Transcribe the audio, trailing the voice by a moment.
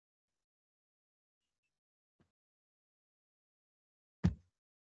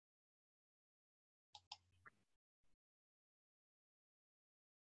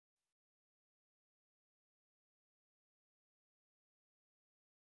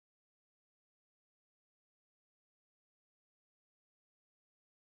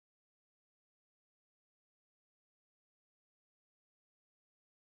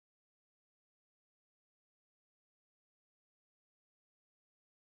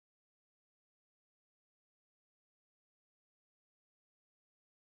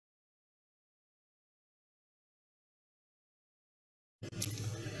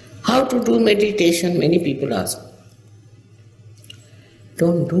How to do meditation? Many people ask.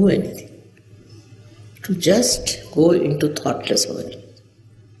 Don't do anything. To just go into thoughtless awareness.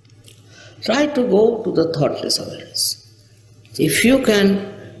 Try to go to the thoughtless awareness. If you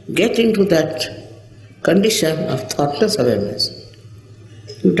can get into that condition of thoughtless awareness,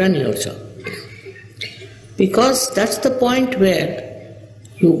 you've done your job. Because that's the point where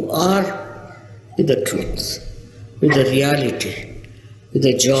you are with the truth, with the reality, with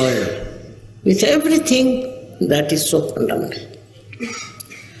the joy, with everything that is so fundamental.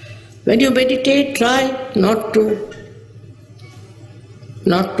 When you meditate, try not to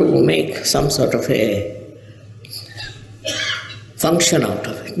make some sort of a function out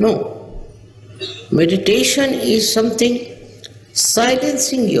of it. No. Meditation is something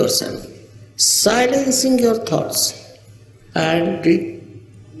silencing yourself, silencing your thoughts, and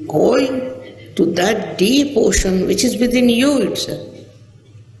going to that deep ocean which is within you itself.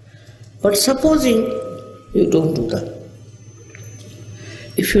 But supposing you don't do that,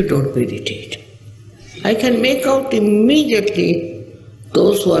 if you don't meditate, I can make out immediately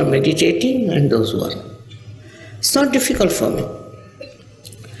those who are meditating and those who are not. It's not difficult for me.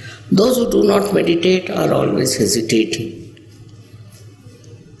 Those who do not meditate are always hesitating.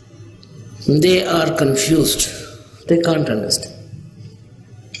 They are confused. They can't understand.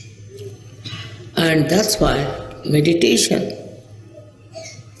 And that's why meditation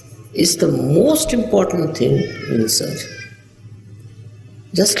is the most important thing in research.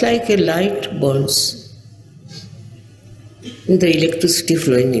 Just like a light burns with the electricity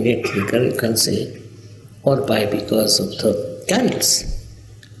flowing in it, you can say, or by because of the candles.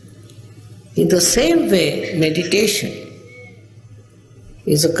 In the same way, meditation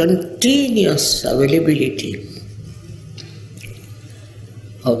is a continuous availability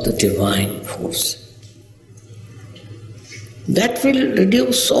of the divine force. That will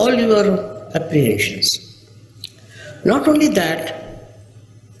reduce all your apprehensions. Not only that,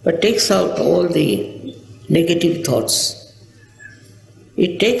 but takes out all the negative thoughts.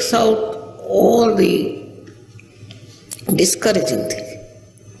 It takes out all the discouraging things.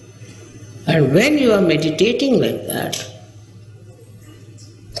 And when you are meditating like that,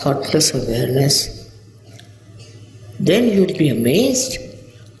 thoughtless awareness, then you will be amazed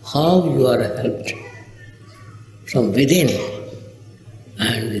how you are helped from within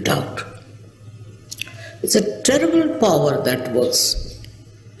and without. It's a terrible power that works,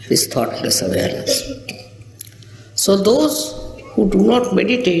 this thoughtless awareness. So those who do not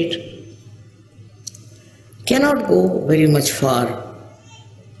meditate cannot go very much far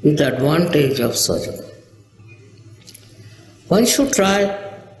with the advantage of sadhana. One should try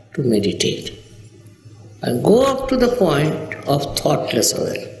to meditate and go up to the point of thoughtless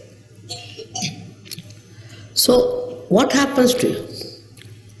awareness. So, what happens to you?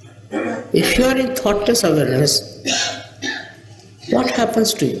 If you are in thoughtless awareness, what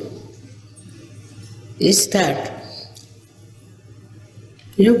happens to you is that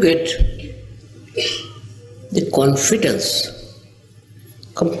you get the confidence,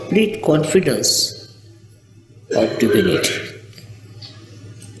 complete confidence of divinity.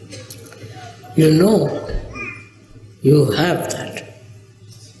 You know you have that.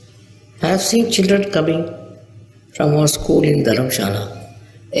 I have seen children coming from our school in Dharamshala,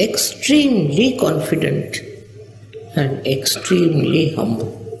 extremely confident and extremely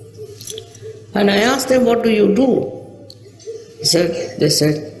humble. And I asked them, what do you do? They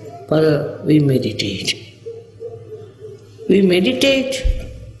said, Father, we meditate. We meditate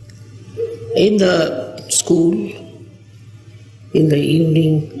in the school, in the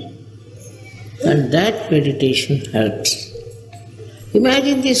evening, and that meditation helps.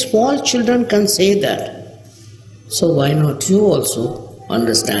 Imagine these small children can say that. So why not you also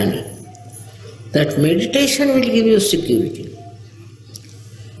understand that meditation will give you security.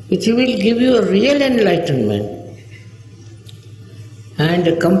 It will give you a real enlightenment and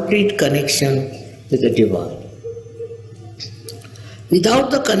a complete connection with the divine.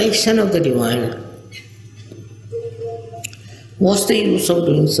 Without the connection of the divine, what's the use of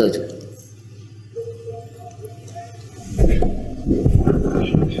doing surgery?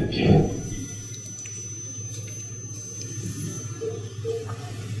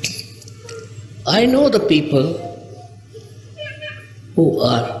 I know the people who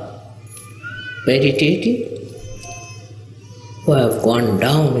are meditating, who have gone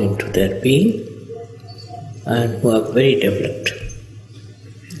down into their being and who are very developed.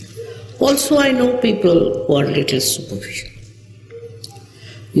 Also, I know people who are little superficial.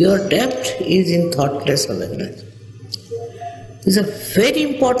 Your depth is in thoughtless awareness. It's a very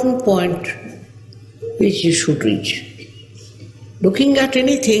important point which you should reach. Looking at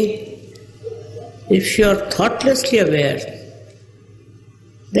anything, if you are thoughtlessly aware,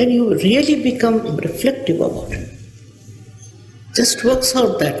 then you really become reflective about it. Just works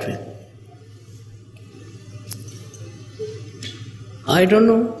out that way. I don't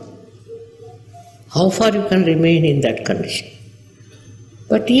know how far you can remain in that condition.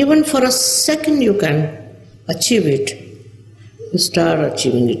 But even for a second you can achieve it, you start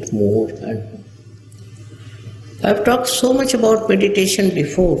achieving it more and more. I've talked so much about meditation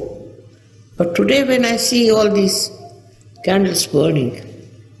before, but today when I see all these candles burning,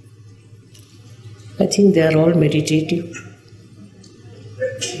 I think they are all meditative.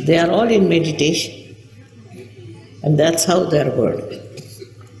 They are all in meditation, and that's how they are burning.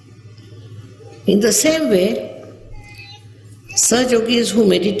 In the same way, such yogis who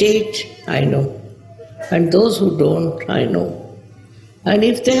meditate, I know, and those who don't, I know. And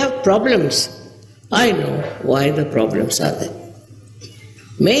if they have problems, I know why the problems are there.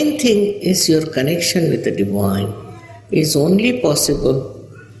 Main thing is your connection with the divine is only possible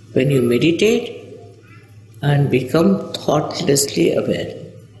when you meditate and become thoughtlessly aware.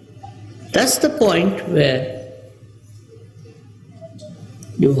 That's the point where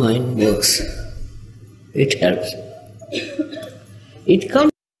divine works. It helps. It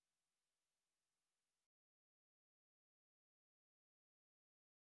comes.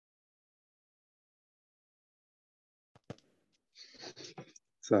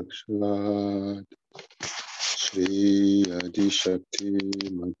 Sakshat Shri Adi Shakti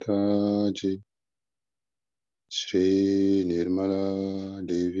Mataji Shri Nirmala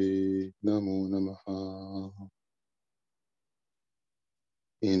Devi Namo Namaha.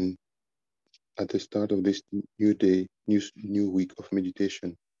 In at the start of this new day, new week of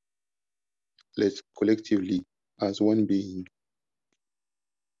meditation, let's collectively, as one being,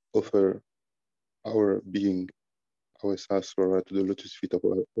 offer our being, our saswara to the lotus feet of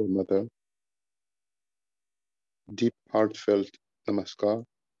our mother. Deep, heartfelt namaskar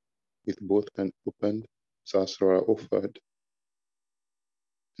with both hands opened, saswara offered,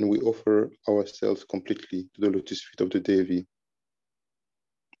 and we offer ourselves completely to the lotus feet of the Devi.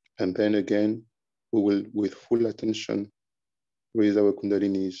 And then again, we will, with full attention, raise our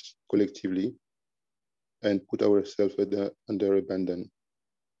kundalinis collectively and put ourselves under abandon.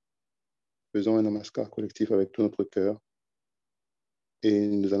 Faisons un namaskar collectif avec tout notre cœur et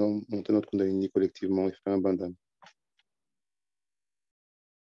nous allons monter notre kundalini collectivement et faire un bandhan.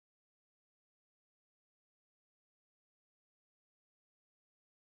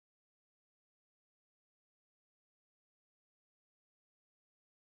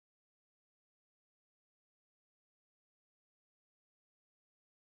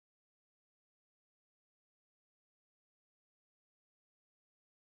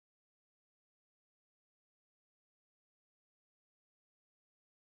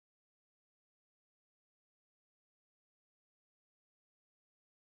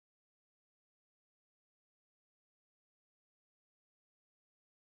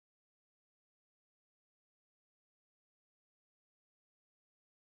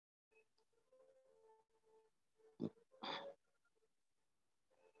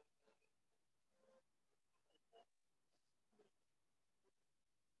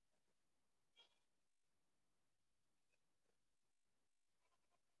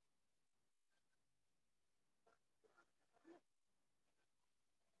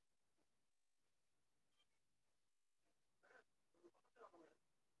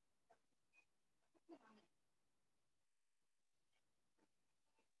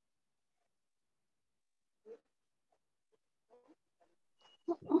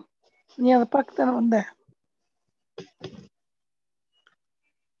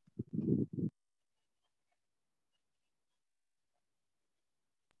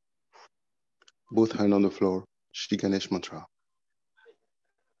 Both hands on the floor, Shri Ganesh mantra.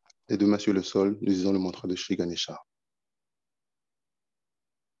 Les deux mains sur le sol, nous disons le mantra de Shri Ganesha.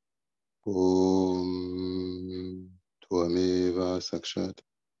 Om Tvameva Sakshat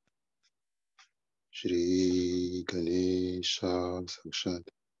Shri Ganesha Sakshat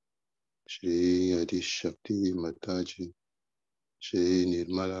Shri Adi Shakti Mataji Shri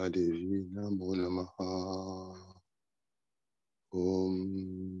Nirmala Devi Namo Namaha. Om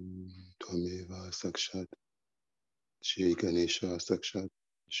Tvameva Sakshat Shri Ganesha Sakshat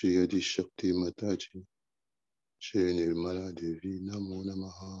Shri Adi Shakti Mataji Shri Nirmala Devi Namo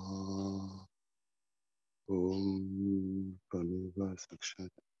Namaha. Om Tvameva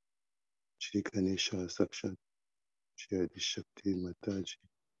Sakshat Shri Ganesha Sakshat Shri Adi Shakti Mataji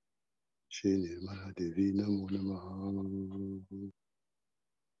Shri Nirmala Devi Namo Namaha.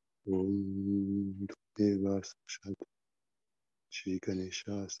 Om Tvameva Sakshat Shri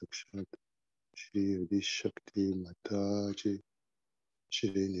Ganesha Sakshat, Shri Adi Shakti Mataji, Shri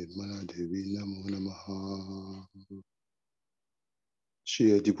Nirmala Devi Namo Namaha,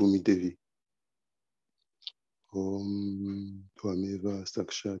 Shri Adi Bhumi Devi, Om Twameva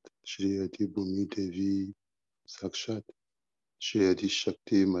Sakshat, Shri Adi Bhumi Devi Sakshat, Shri Adi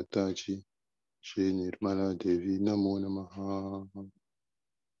Shakti Mataji, Shri Nirmala Devi Namo Namaha,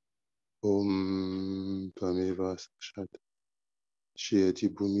 Om Twameva Sakshat, Shri Adi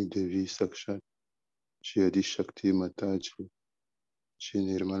Bhumi Devi Sakshat, Shri Adi Shakti Mataji, Shri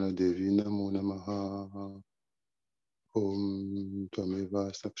Nirmala Devi Namo Namaha, Om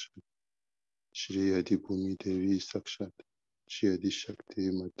Twameva Sakshat, Shri Adi Bhumi Devi Sakshat, Shri Adi Shakti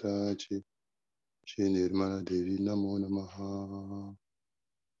Mataji, Shri Nirmala Devi Namo Namaha,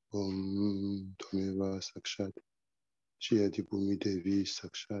 Om Twameva Sakshat, Shri Adi Bhumi Devi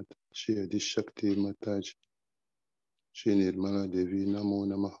Sakshat, Shri Adi Shakti Mataji, Shri Nirmala Devi Namo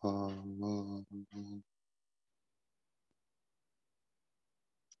Namaha.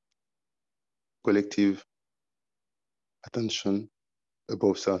 Collective attention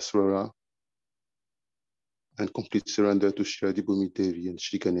above Sahasrara and complete surrender to Shri Adi Bhumi Devi and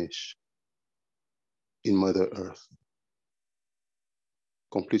Shri Ganesh in Mother Earth.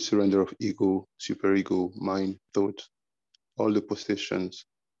 Complete surrender of ego, superego, mind, thought, all the possessions,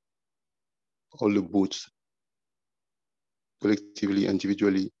 all the boots, collectively,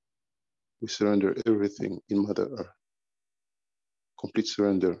 individually, we surrender everything in Mother Earth. Complete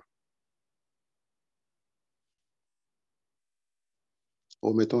surrender.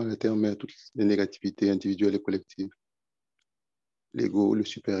 Remettons à la terre mère toutes les négativités individuelles et collectives. L'ego, le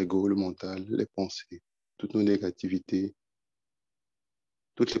superego, le mental, les pensées, toutes nos négativités,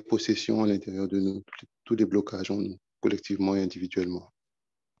 toutes les possessions à l'intérieur de nous, tous les blocages en nous, collectivement et individuellement.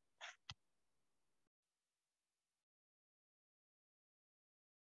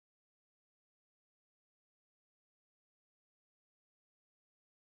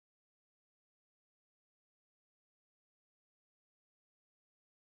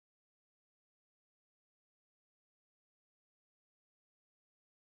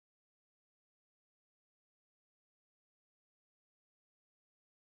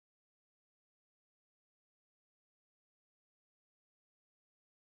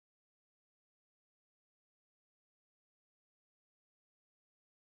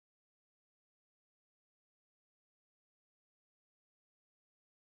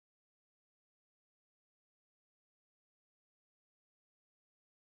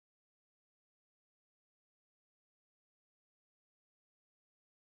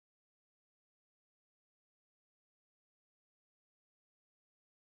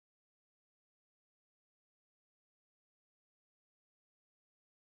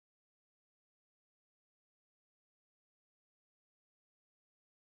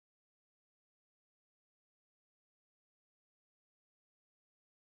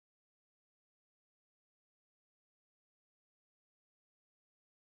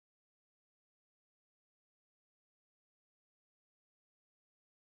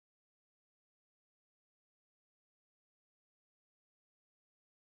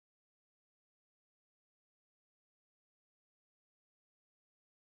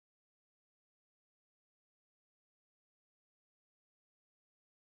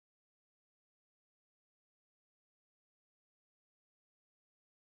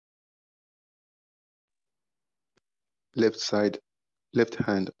 Left side, left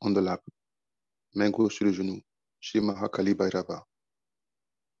hand on the lap, main gauche sur le genou, Shri Mahakali Bhairava.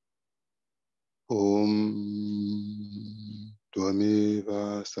 Om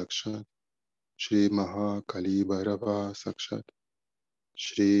Twameva Sakshat, Shri Mahakali Bhairava Sakshat,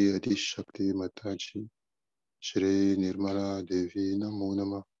 Shri Adi Shakti Mataji, Shri Nirmala Devi Namo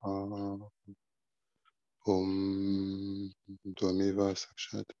Namaha. Om Twameva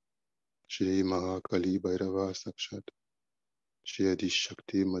Sakshat, Shri Mahakali Bhairava Sakshat, Shri Adi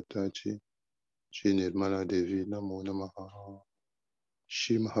Shakti Mataji, Shri Nirmala Devi Namo Namaha.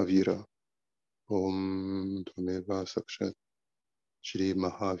 Shri Mahavira. Om Twameva Sakshat, Shri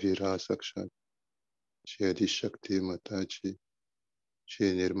Mahavira Sakshat, Shri Adi Shakti Mataji,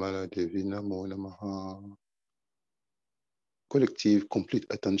 Shri Nirmala Devi Namo Namaha. Collective, complete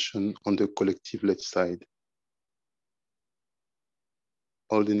attention on the collective left side.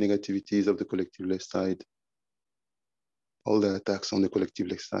 All the negativities of the collective left side, all the attacks on the collective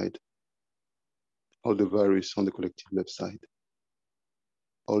left side, all the virus on the collective left side,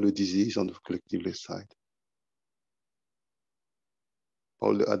 all the disease on the collective left side,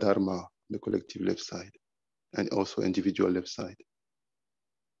 all the adharma on the collective left side, and also individual left side.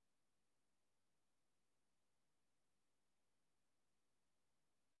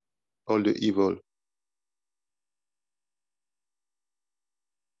 all the evil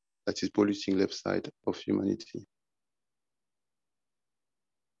that is polluting left side of humanity.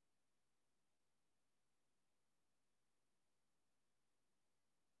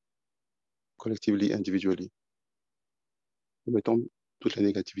 Collectively, individually. Nous mettons toute la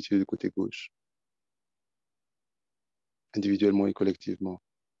négativité du côté gauche, individuellement et collectivement.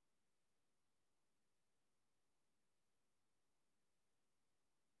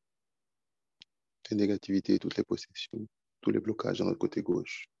 Les négativités, toutes les possessions, tous les blocages dans notre côté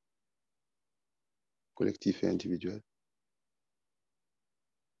gauche, collectif et individuel.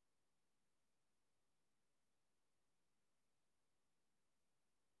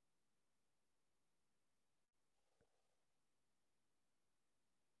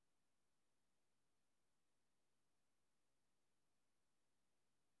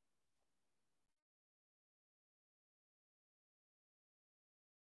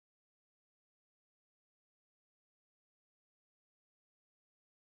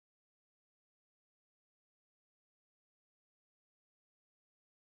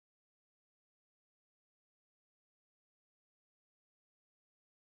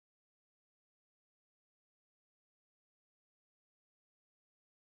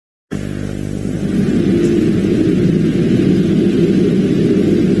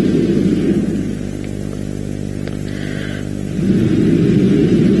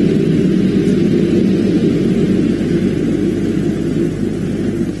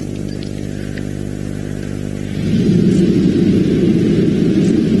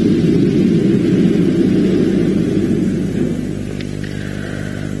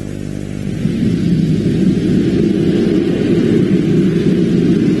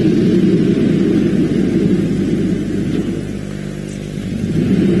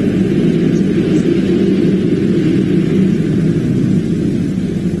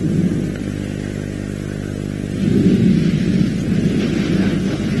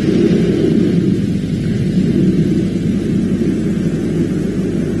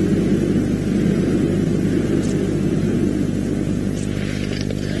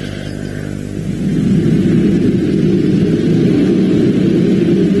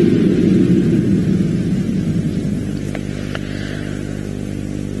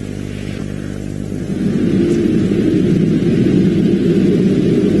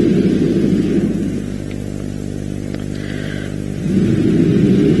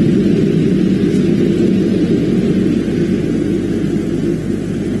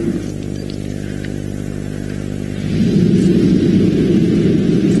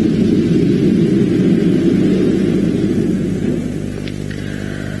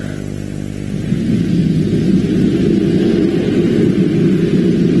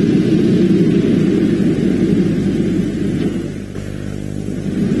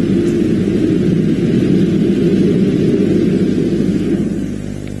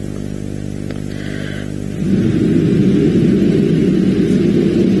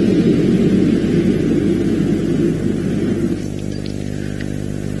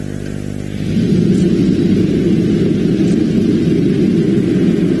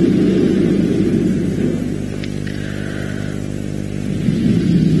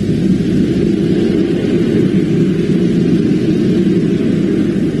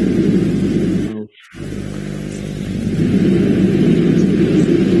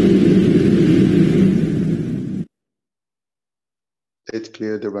 Let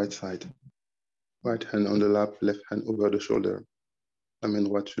clear the right side. Right hand on the lap, left hand over the shoulder. La main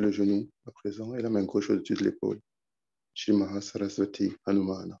droite sur le genou à présent et la main gauche au-dessus de l'épaule. Shri Mahasaraswati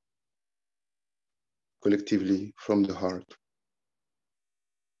Hanumana. Collectively, from the heart.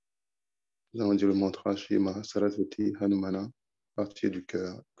 Nous allons dire le mantra Shri Mahasaraswati Hanumana à partir du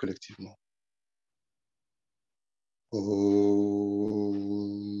cœur, collectivement. Om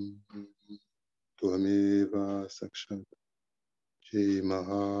Tvameva Sakshat Shri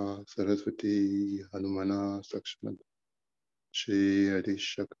Mahasaraswati Hanumana Sakshat Shri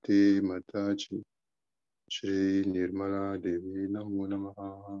Adishakti Mataji Shri Nirmala Devi Namo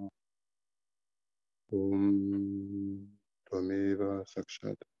Namaha Om Tvameva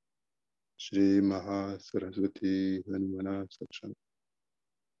Sakshat Shri Mahasaraswati Hanumana Sakshat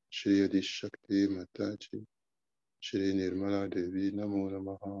Shri Adishakti Mataji Shri Nirmala Devi Namo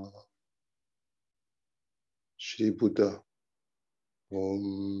Namaha Shri Buddha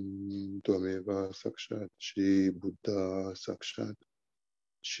Om Tvameva Sakshat Shri Buddha Sakshat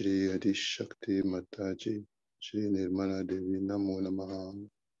Shri Adishakti Mataji Shri Nirmala Devi Namo Namaha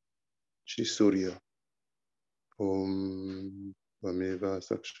Shri Surya Om Tvameva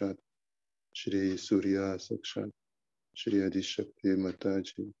Sakshat Shri Surya Sakshat Shri Adishakti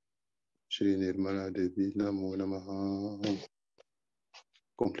Mataji Shri Nirmala Devi Namo Namaha.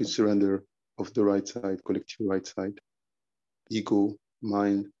 Complete surrender of the right side, collective right side, ego,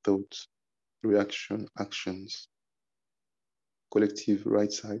 mind, thoughts, reaction, actions, collective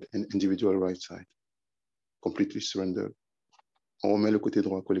right side and individual right side. Completely surrender. On remet le côté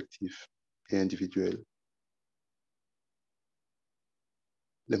droit collectif et individuel.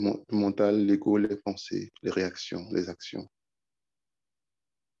 Le mental, l'ego, les pensées, les réactions, les actions.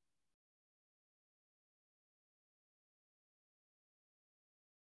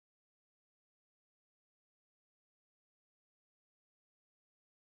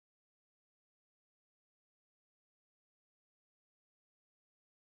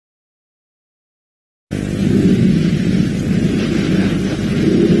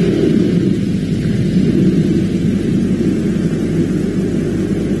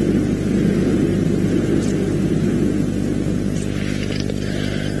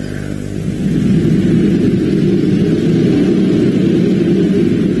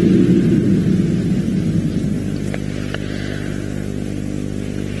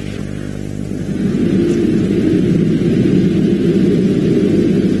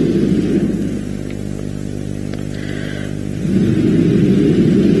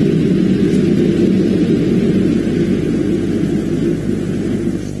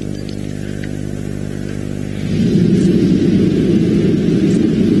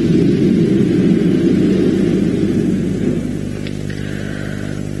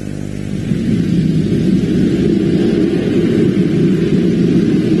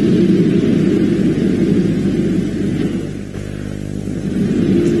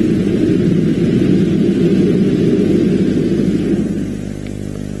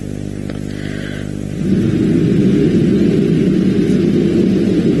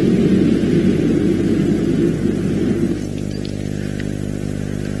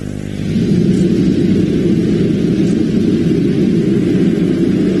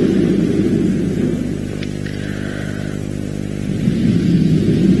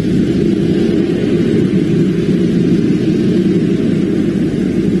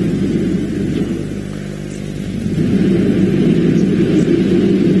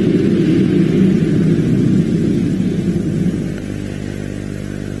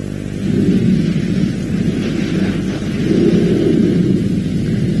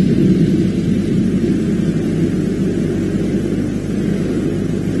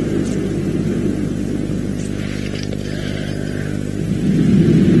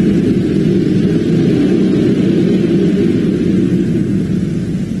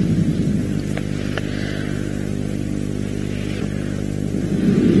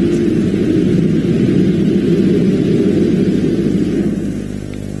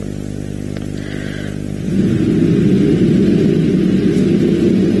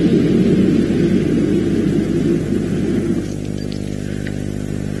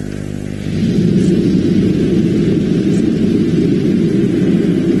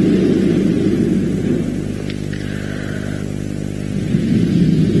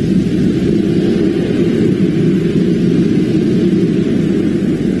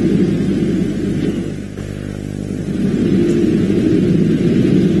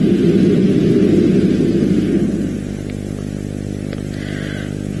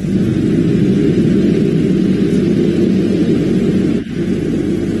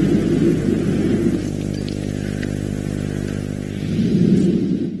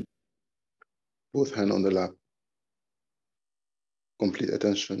 Both hands on the lap. Complete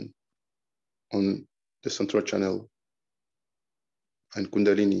attention on the central channel and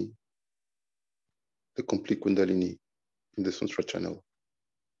Kundalini, the complete Kundalini in the central channel.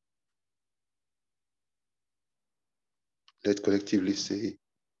 Let's collectively say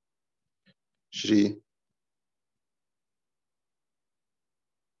Shri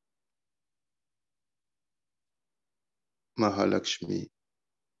Mahalakshmi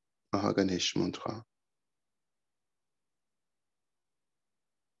Mahaganesh Mantra.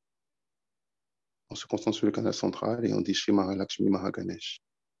 On se concentre sur le canal central et on dit Shri Mahalakshmi Mahaganesh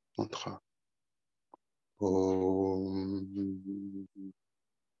Mantra. Om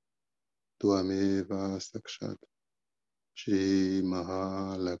Dvameva Sakshat Shri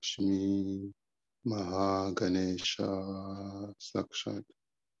Mahalakshmi Mahaganesha Sakshat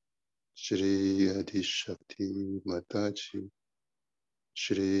Shri Adishakti Mataji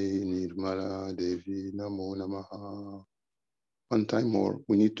Shri Nirmala Devi Namo Namaha. One time more,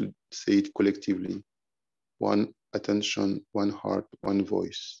 we need to say it collectively. One attention, one heart, one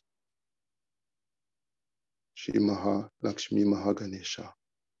voice. Shri Maha Lakshmi Mahaganesha.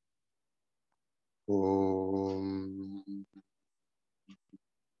 Om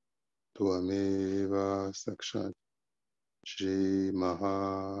Tvameva Sakshat Shri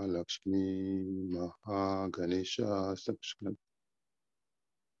Mahalakshmi Mahaganesha Sakshat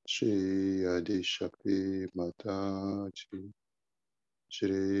Shri Adishakti Mataji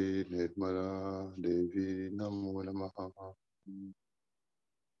Shri Nirmala Devi Namo Namaha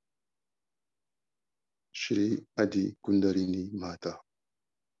Shri Adi Kundarini Mata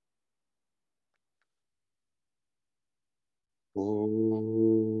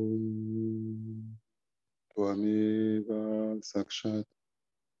Om Tvameva Sakshat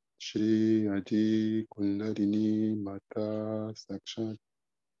Shri Adi Kundarini Mata Sakshat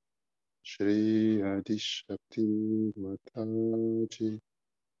Shri Adi Shakti Mataji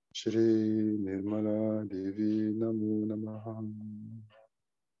Shri Nirmala Devi Namo Namaha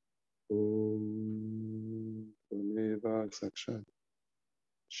Om Tvameva Sakshat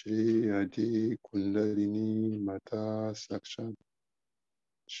Shri Adi Kundarini Mata Sakshat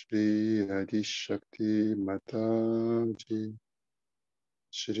Shri Adi Shakti Mataji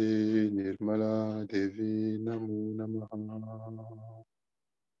Shri Nirmala Devi Namo Namaha.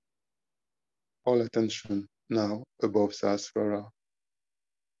 All attention now above Sahasrara,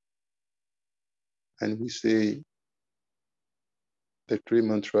 and we say the three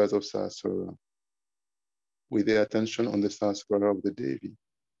mantras of Sahasrara with the attention on the Sahasrara of the Devi,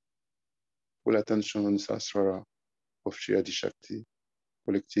 full attention on the Sahasrara of Shri Adi Shakti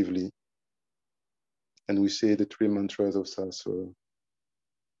collectively, and we say the three mantras of Sahasrara.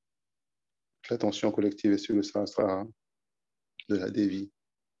 L'attention collective est sur le Sahasrara de la Devi,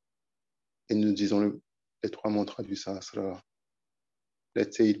 et nous disons les trois mantras du Sahasrara.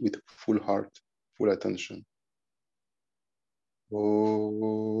 Let's say it with full heart, full attention.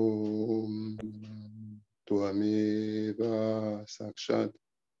 Om Tvameva Sakshat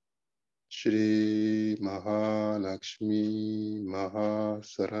Shri Mahalakshmi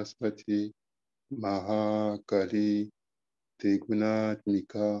Mahasaraswati Mahakali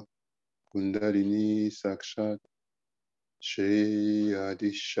Tegunatmika Kundarini Sakshat Shri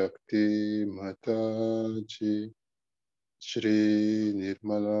Adishakti Mataji Shri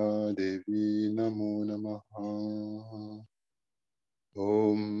Nirmala Devi Namo Namaha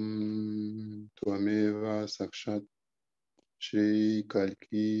Om Tvameva Sakshat Shri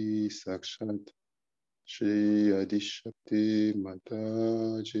Kalki Sakshat Shri Adishakti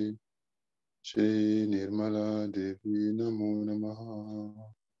Mataji Shri Nirmala Devi Namo Namaha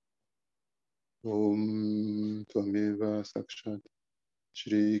Om Tvameva Sakshat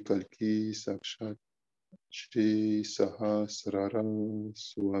Shri Kalki Sakshat Shri Sahasrara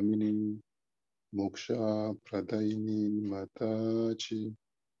Swamini Moksha Pradaini Mataji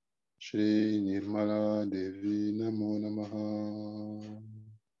Shri Nirmala Devi Namo Namaha.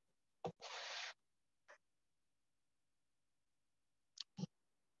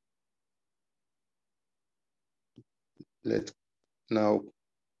 Let's now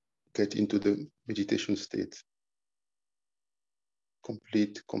get into the meditation state.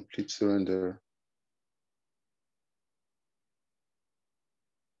 Complete surrender.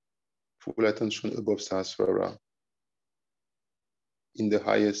 Full attention above Sahasrara. In the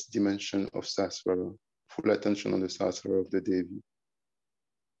highest dimension of Sahasrara. Full attention on the Sahasrara of the Devi,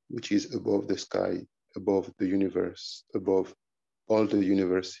 which is above the sky, above the universe, above all the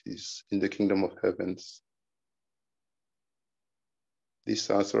universes in the kingdom of heavens. This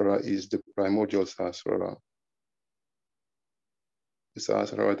Sahasrara is the primordial Sahasrara, the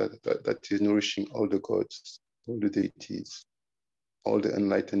Sahasrara that is nourishing all the gods, all the deities, all the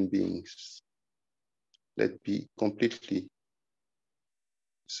enlightened beings. Let be completely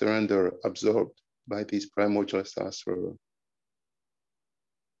surrender, absorbed by this primordial Sahasrara.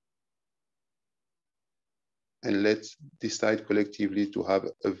 And let's decide collectively to have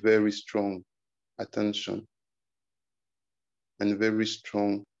a very strong attention and very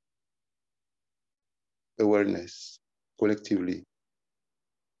strong awareness collectively.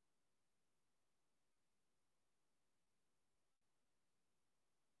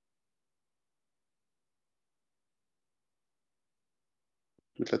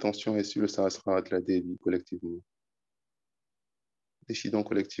 Toute l'attention est sur le Sahasrara de la Devi collectivement. Décidons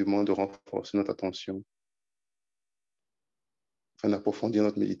collectivement de renforcer notre attention afin d'approfondir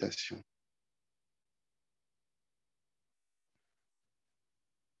notre méditation.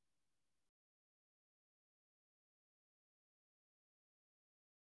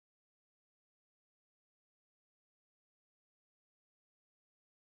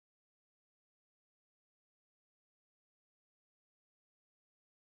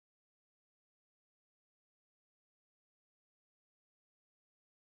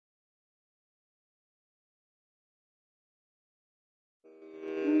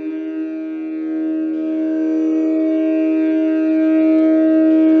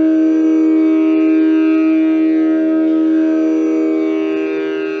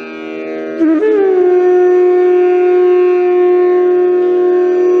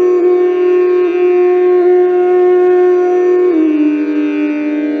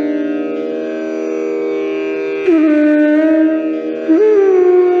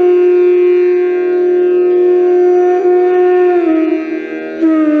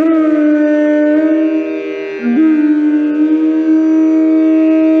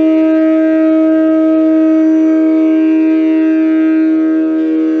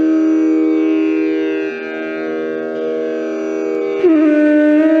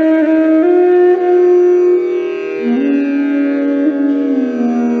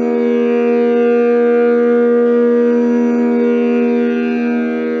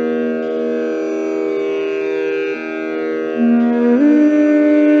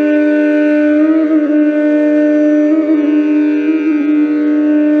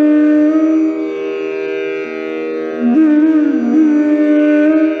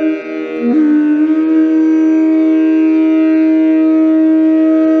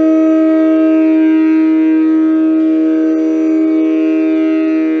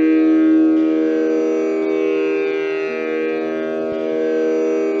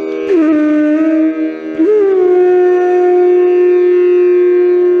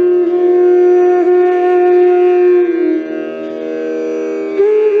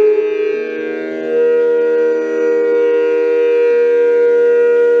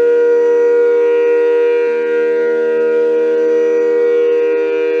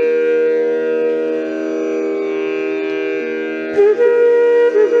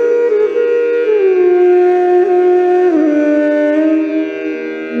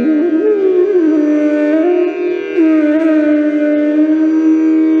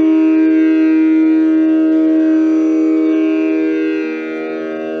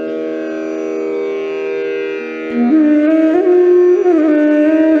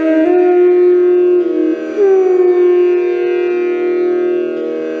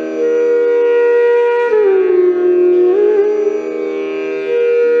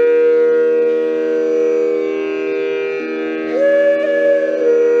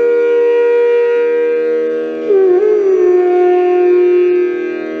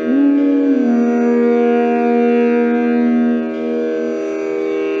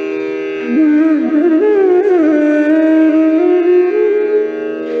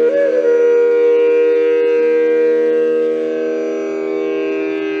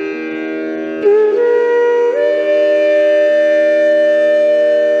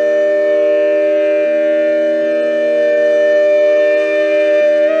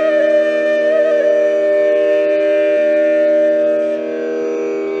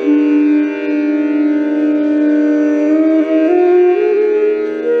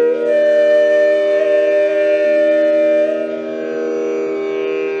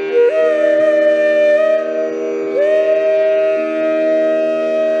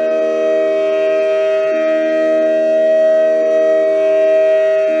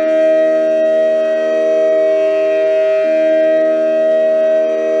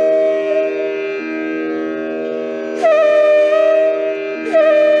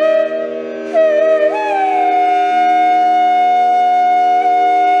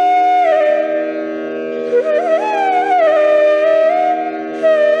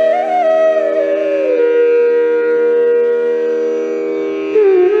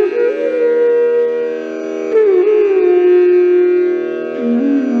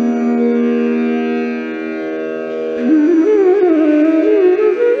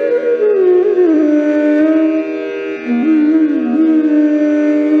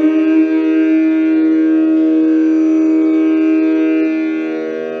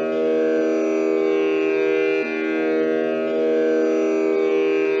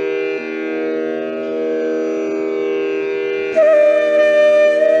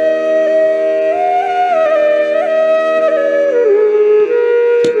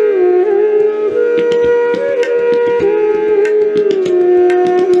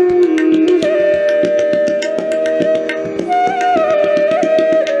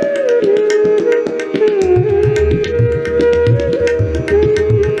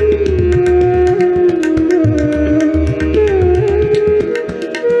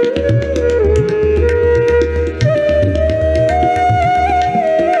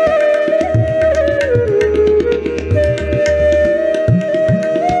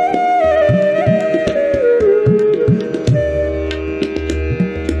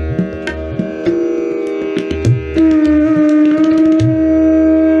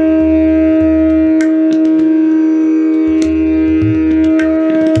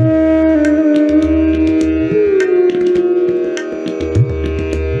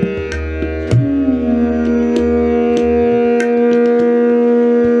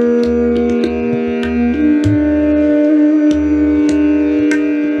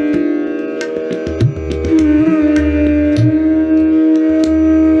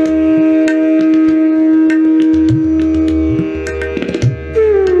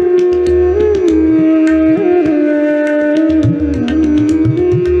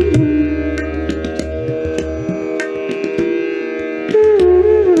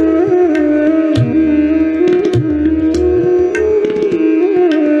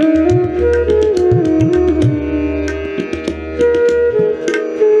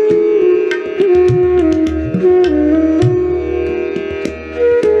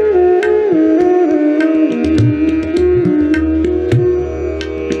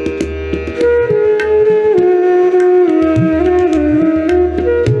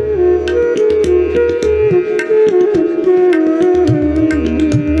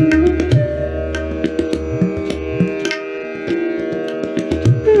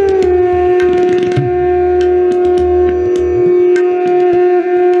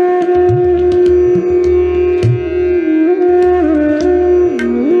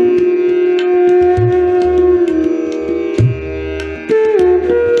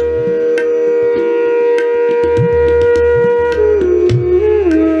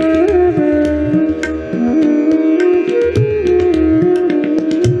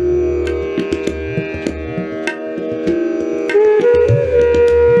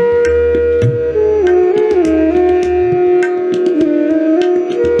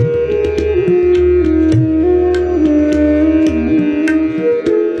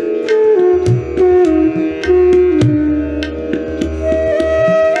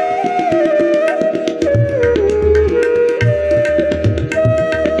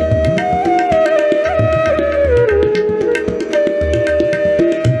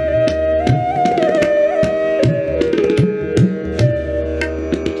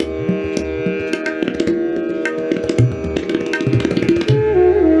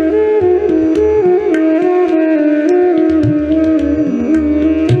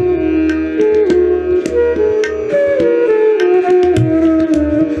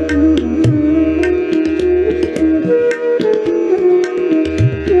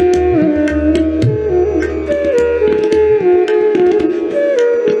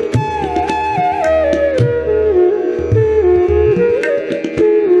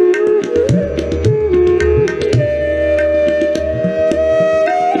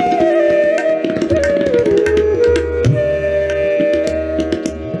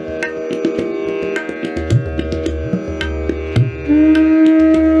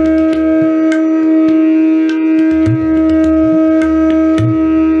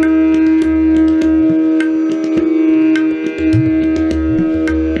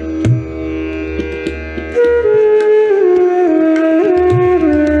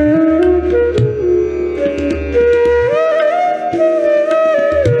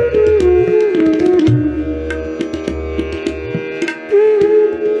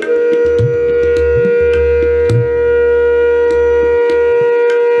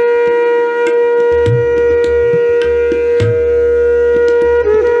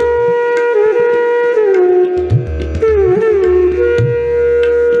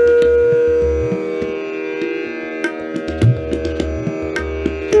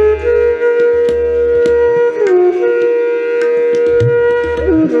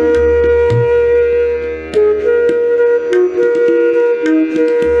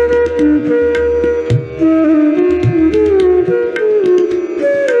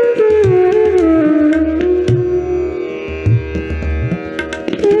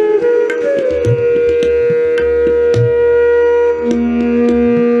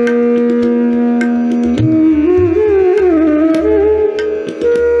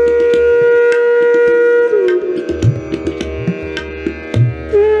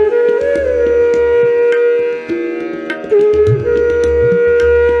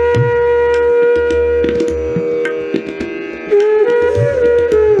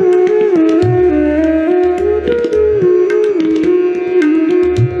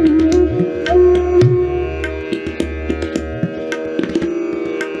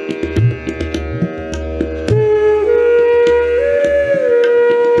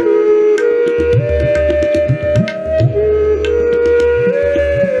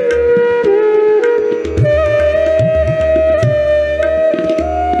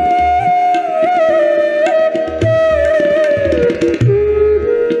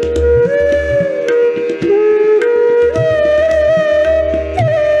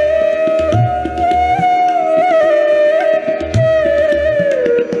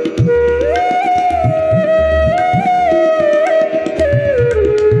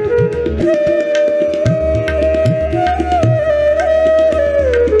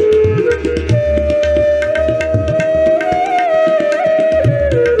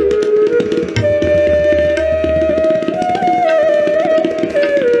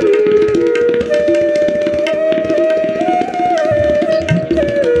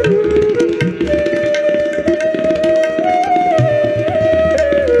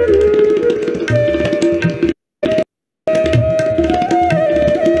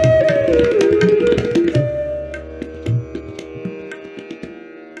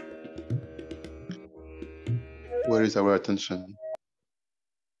 Where is our attention?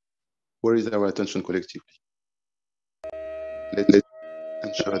 Where is our attention collectively? Let's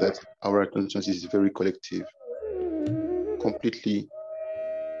ensure that our attention is very collective, completely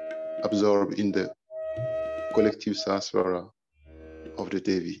absorbed in the collective Sahasrara of the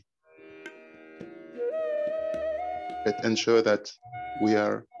Devi. Let's ensure that we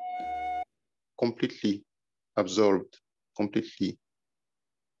are completely absorbed, completely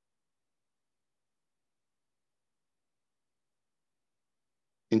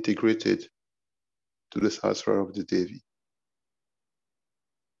integrated to the Sahasrara of the Devi.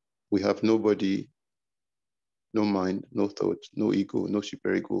 We have no body, no mind, no thought, no ego, no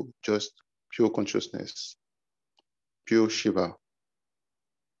superego, just pure consciousness, pure Shiva.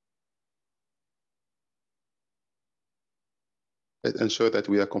 Let's ensure that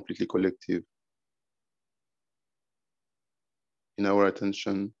we are completely collective in our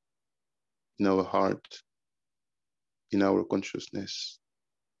attention, in our heart, in our consciousness,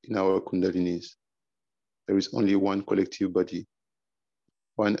 in our kundalinis. There is only one collective body,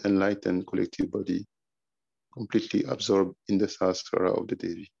 one enlightened collective body, completely absorbed in the Sahasrara of the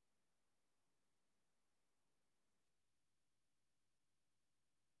Devi.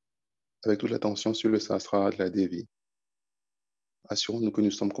 Avec toute l'attention sur le Sahasrara de la Devi, assurons-nous que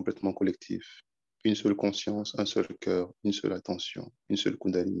nous sommes complètement collectifs. Une seule conscience, un seul cœur, une seule attention, une seule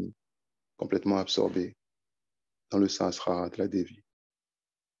kundalini, complètement absorbée dans le Sahasrara de la Devi.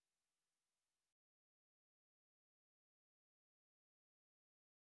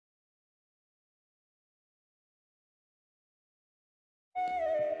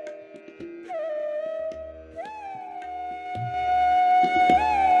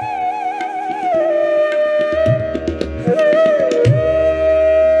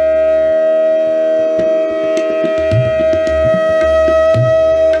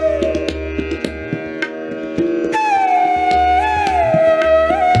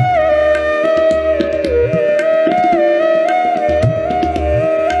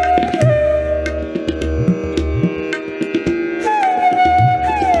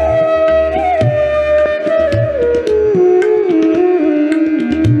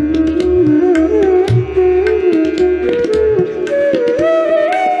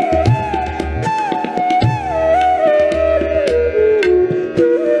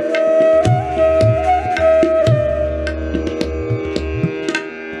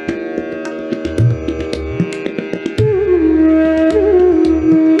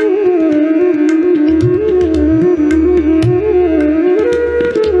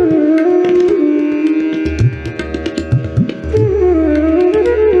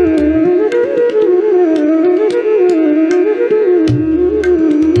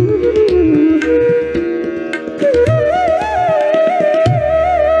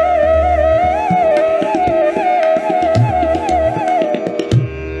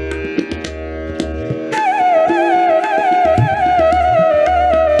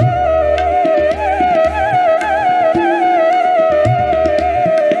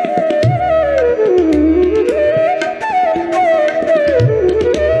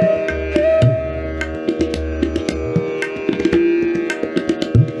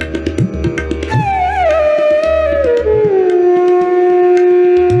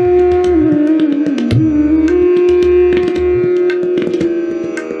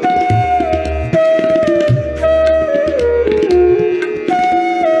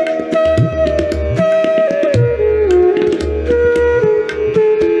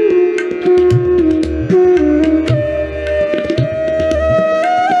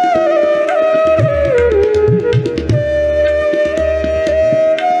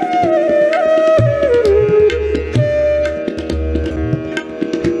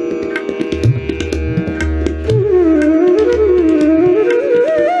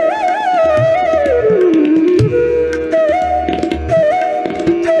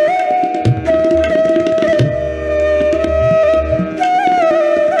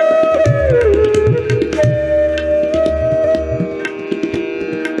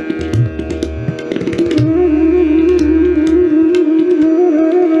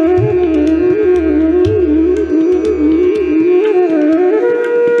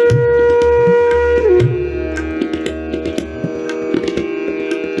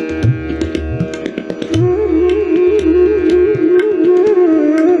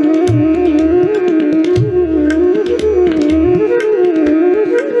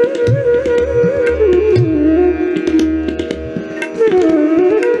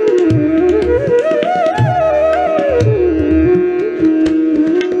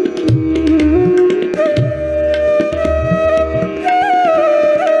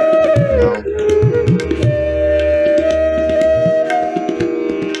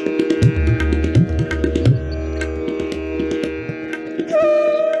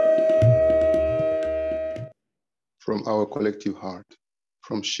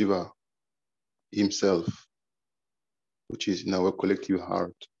 from Shiva himself, which is in our collective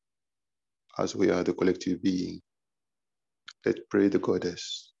heart, as we are the collective being. Let's pray the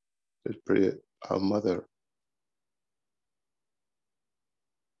goddess. Let's pray our mother.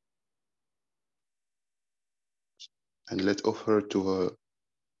 And let's offer to her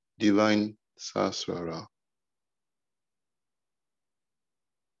divine Sahasrara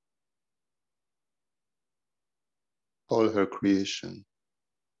all her creation,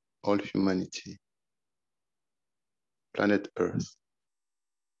 all humanity, planet Earth.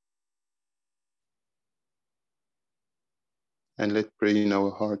 And let's pray in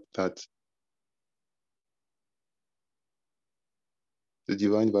our heart that the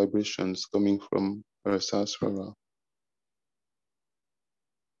divine vibrations coming from her Sahasrara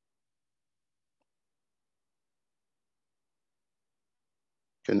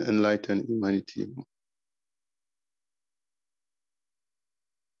can enlighten humanity,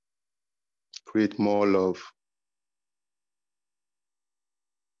 create more love,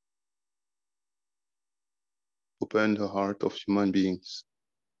 open the heart of human beings,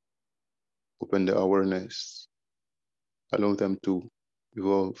 open the awareness, allow them to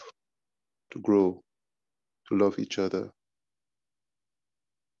evolve, to grow, to love each other,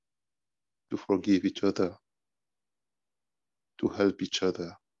 to forgive each other, to help each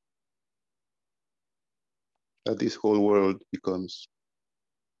other, that this whole world becomes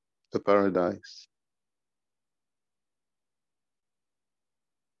a paradise.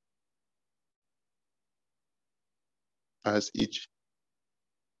 As each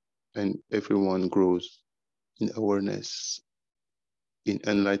and everyone grows in awareness, in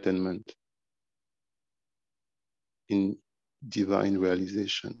enlightenment, in divine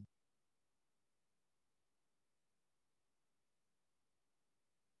realization.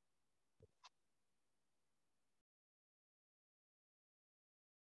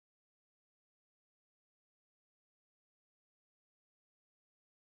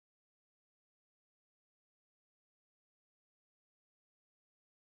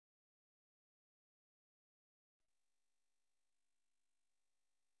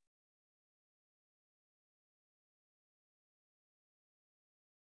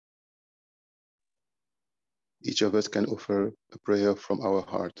 Each of us can offer a prayer from our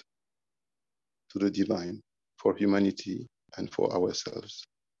heart to the divine for humanity and for ourselves.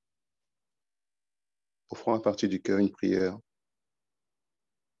 Offrons à partir du cœur une prière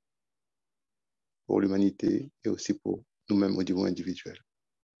pour l'humanité et aussi pour nous-mêmes au niveau individuel.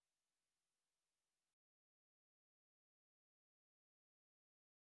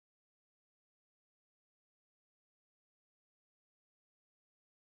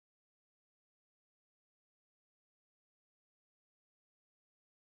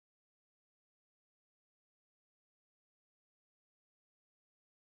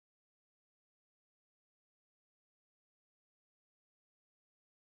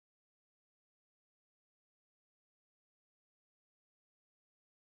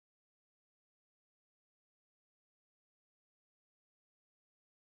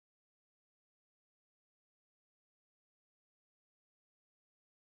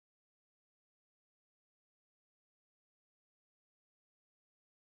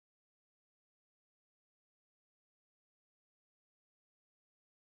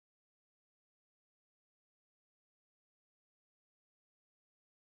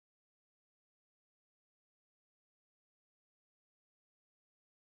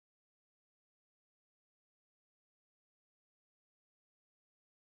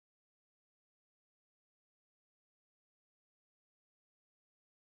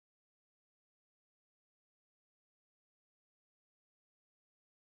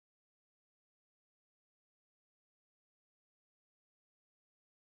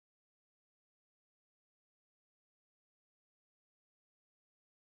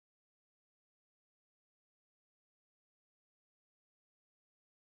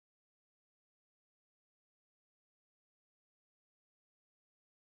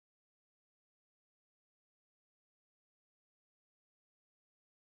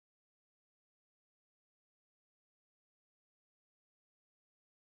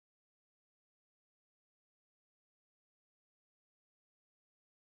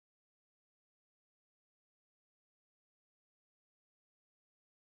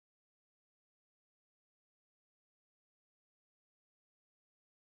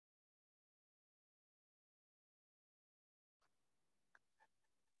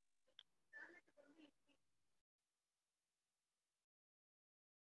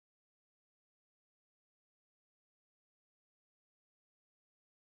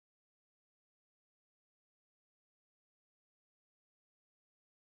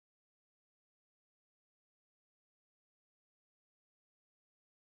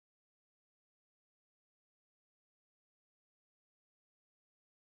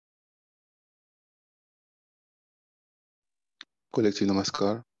 Collective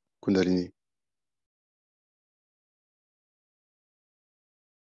Namaskar, Kundalini.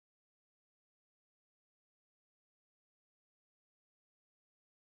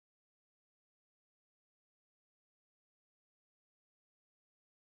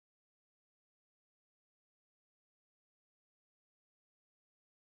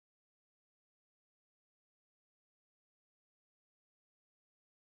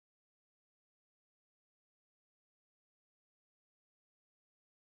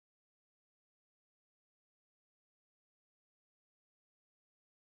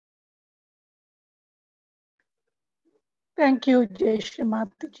 Thank you, Jai Shri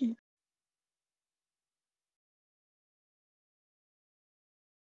Mataji.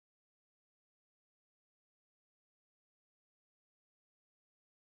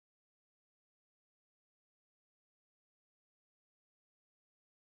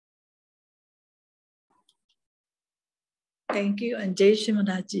 Thank you, and Jai Shri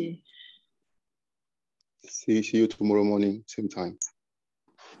Mataji. See you tomorrow morning, same time.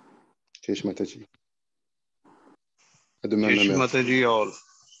 Jai Shri Mataji. À demain, Jai ma Shri mère. Mataji all.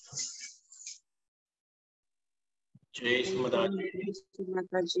 Jai Shri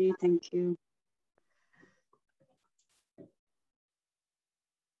Mataji. Thank you.